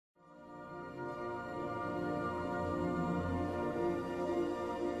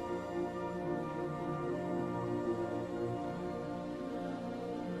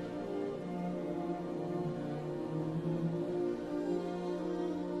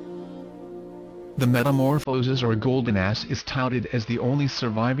The Metamorphoses or Golden Ass is touted as the only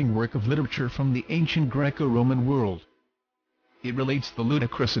surviving work of literature from the ancient Greco-Roman world. It relates the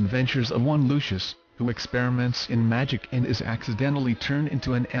ludicrous adventures of one Lucius, who experiments in magic and is accidentally turned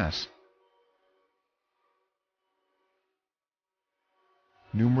into an ass.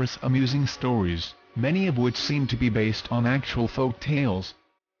 Numerous amusing stories, many of which seem to be based on actual folk tales,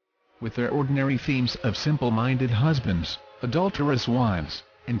 with their ordinary themes of simple-minded husbands, adulterous wives,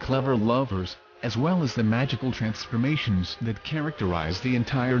 and clever lovers, as well as the magical transformations that characterize the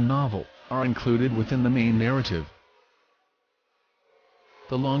entire novel, are included within the main narrative.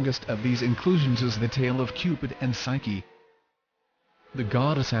 The longest of these inclusions is the tale of Cupid and Psyche. The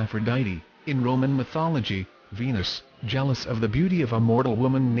goddess Aphrodite, in Roman mythology, Venus, jealous of the beauty of a mortal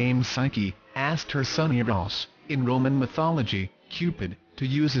woman named Psyche, asked her son Eros, in Roman mythology, Cupid, to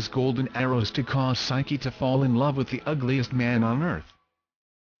use his golden arrows to cause Psyche to fall in love with the ugliest man on earth.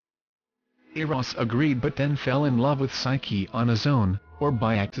 Eros agreed but then fell in love with Psyche on his own, or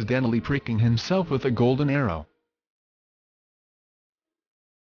by accidentally pricking himself with a golden arrow.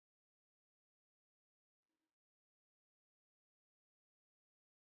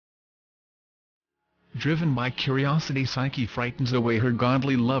 Driven by curiosity, Psyche frightens away her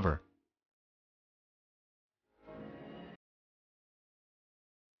godly lover.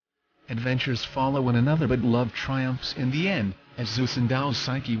 Adventures follow one another, but love triumphs in the end, as Zeus endows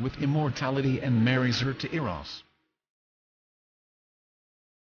Psyche with immortality and marries her to Eros.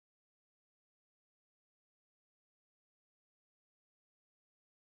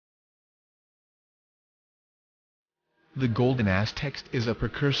 The Golden Ass text is a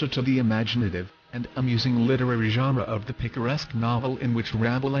precursor to the imaginative and amusing literary genre of the picaresque novel, in which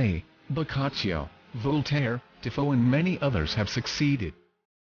Rabelais, Boccaccio, Voltaire, Defoe and many others have succeeded.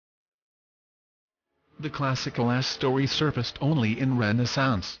 The classical ass story surfaced only in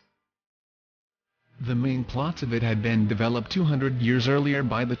Renaissance. The main plots of it had been developed 200 years earlier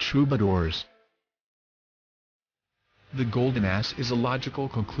by the troubadours. The Golden Ass is a logical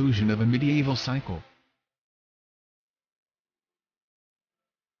conclusion of a medieval cycle.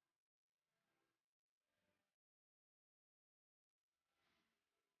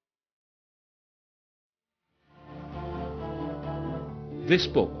 This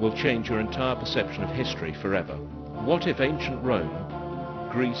book will change your entire perception of history forever. What if ancient Rome,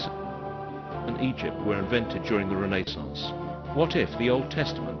 Greece, and Egypt were invented during the Renaissance? What if the Old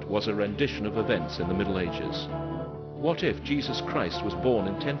Testament was a rendition of events in the Middle Ages? What if Jesus Christ was born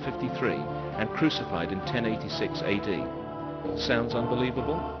in 1053 and crucified in 1086 AD? Sounds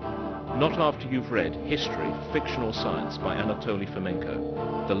unbelievable? Not after you've read History, Fictional Science by Anatoly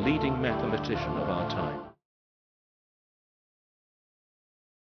Fomenko, the leading mathematician of our time.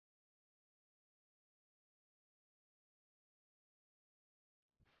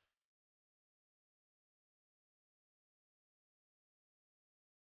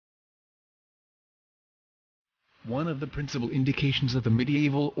 One of the principal indications of the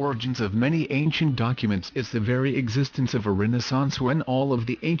medieval origins of many ancient documents is the very existence of a Renaissance, when all of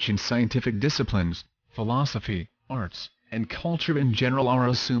the ancient scientific disciplines, philosophy, arts, and culture in general are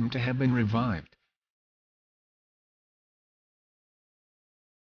assumed to have been revived.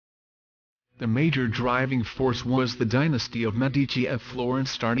 The major driving force was the dynasty of Medici of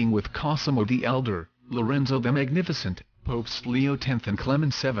Florence, starting with Cosimo the Elder, Lorenzo the Magnificent, Popes Leo X and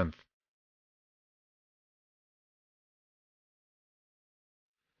Clement VII.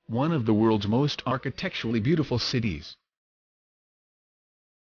 One of the world's most architecturally beautiful cities,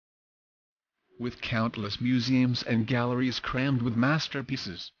 with countless museums and galleries crammed with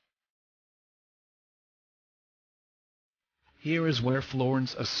masterpieces. Here is where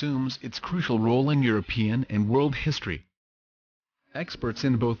Florence assumes its crucial role in European and world history. Experts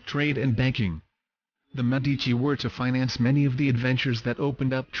in both trade and banking, the Medici were to finance many of the adventures that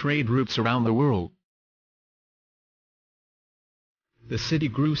opened up trade routes around the world. The city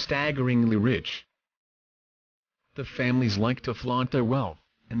grew staggeringly rich. The families liked to flaunt their wealth,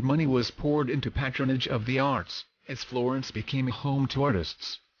 and money was poured into patronage of the arts, as Florence became a home to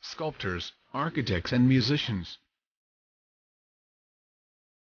artists, sculptors, architects and musicians.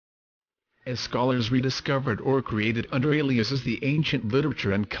 As scholars rediscovered or created under aliases the ancient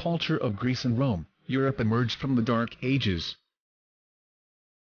literature and culture of Greece and Rome, Europe emerged from the Dark Ages.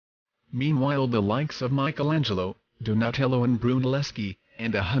 Meanwhile, the likes of Michelangelo, Donatello and Brunelleschi,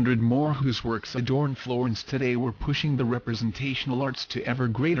 and 100 more whose works adorn Florence today, were pushing the representational arts to ever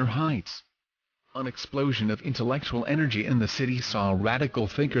greater heights. An explosion of intellectual energy in the city saw radical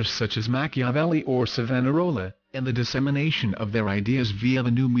thinkers such as Machiavelli or Savonarola, and the dissemination of their ideas via the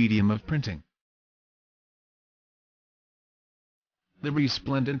new medium of printing. The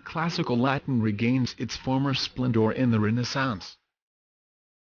resplendent classical Latin regains its former splendor in the Renaissance.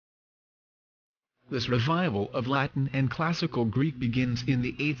 This revival of Latin and classical Greek begins in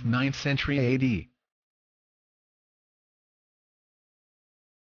the 8th–9th century AD.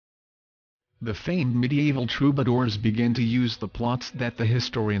 The famed medieval troubadours begin to use the plots that the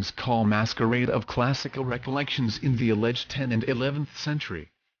historians call masquerade of classical recollections in the alleged 10th and 11th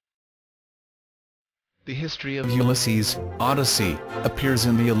century. The history of Ulysses' Odyssey appears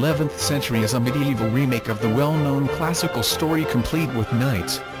in the 11th century as a medieval remake of the well-known classical story, complete with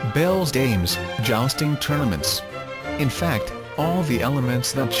knights, belles dames, jousting tournaments. In fact, all the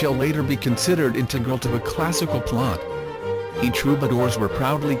elements that shall later be considered integral to a classical plot. The troubadours were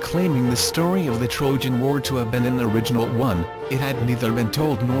proudly claiming the story of the Trojan War to have been an original one. It had neither been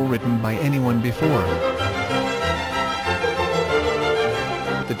told nor written by anyone before.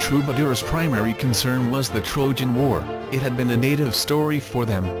 The troubadours' primary concern was the Trojan War. It had been a native story for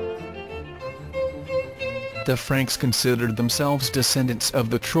them. The Franks considered themselves descendants of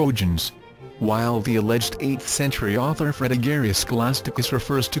the Trojans, while the alleged 8th century author Fredegarius Scholasticus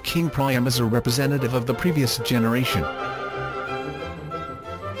refers to King Priam as a representative of the previous generation.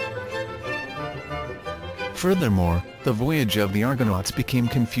 Furthermore, the voyage of the Argonauts became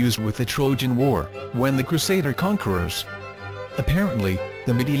confused with the Trojan War, when the Crusader conquerors. Apparently,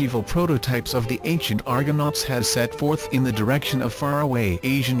 the medieval prototypes of the ancient Argonauts had set forth in the direction of faraway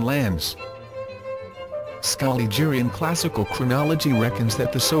Asian lands. Scaligerian classical chronology reckons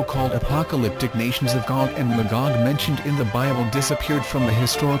that the so-called apocalyptic nations of Gog and Magog mentioned in the Bible disappeared from the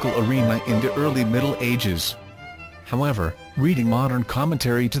historical arena in the early Middle Ages. However, reading modern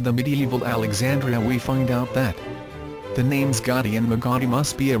commentary to the medieval Alexandria, we find out that the names Gadi and Magadi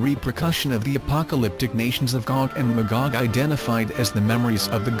must be a repercussion of the apocalyptic nations of Gog and Magog, identified as the memories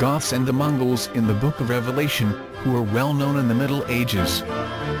of the Goths and the Mongols in the Book of Revelation, who were well known in the Middle Ages.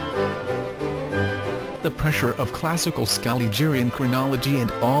 The pressure of classical Scaligerian chronology and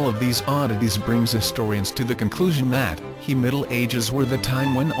all of these oddities brings historians to the conclusion that the Middle Ages were the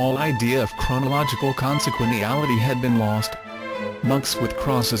time when all idea of chronological consequentiality had been lost. Monks with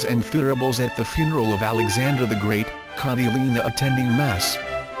crosses and thuribles at the funeral of Alexander the Great, Catilina attending Mass.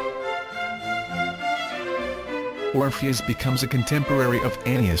 Orpheus becomes a contemporary of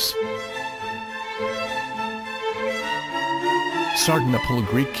Annius. Sardanapal, a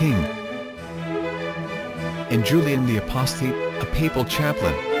Greek king. And Julian the Apostate, a papal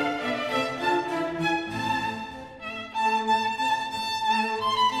chaplain.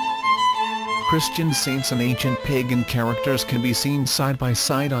 Christian saints and ancient pagan characters can be seen side by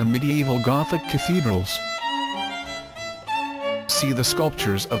side on medieval Gothic cathedrals. See the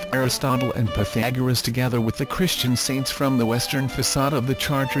sculptures of Aristotle and Pythagoras together with the Christian saints from the western facade of the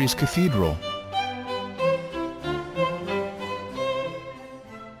Chartres Cathedral.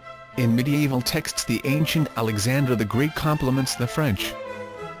 In medieval texts, the ancient Alexander the Great compliments the French.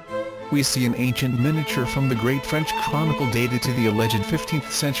 We see an ancient miniature from the Great French Chronicle dated to the alleged 15th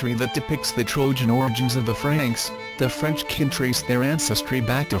century that depicts the Trojan origins of the Franks. The French can trace their ancestry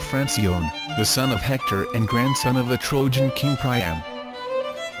back to Francione, the son of Hector and grandson of the Trojan king Priam.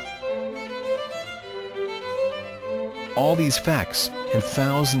 All these facts, and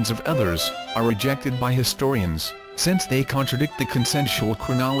thousands of others, are rejected by historians, since they contradict the consensual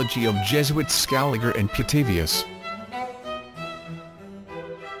chronology of Jesuits Scaliger and Petavius.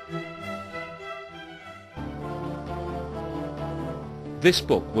 This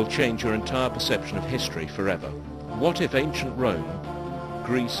book will change your entire perception of history forever. What if ancient Rome,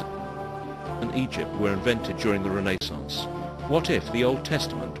 Greece and Egypt were invented during the Renaissance? What if the Old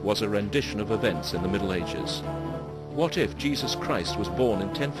Testament was a rendition of events in the Middle Ages? What if Jesus Christ was born in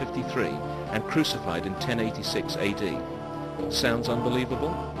 1053 and crucified in 1086 AD? Sounds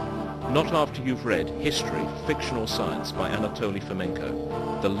unbelievable? Not after you've read History, Fiction or Science by Anatoly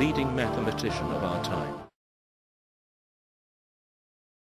Fomenko, the leading mathematician of our time.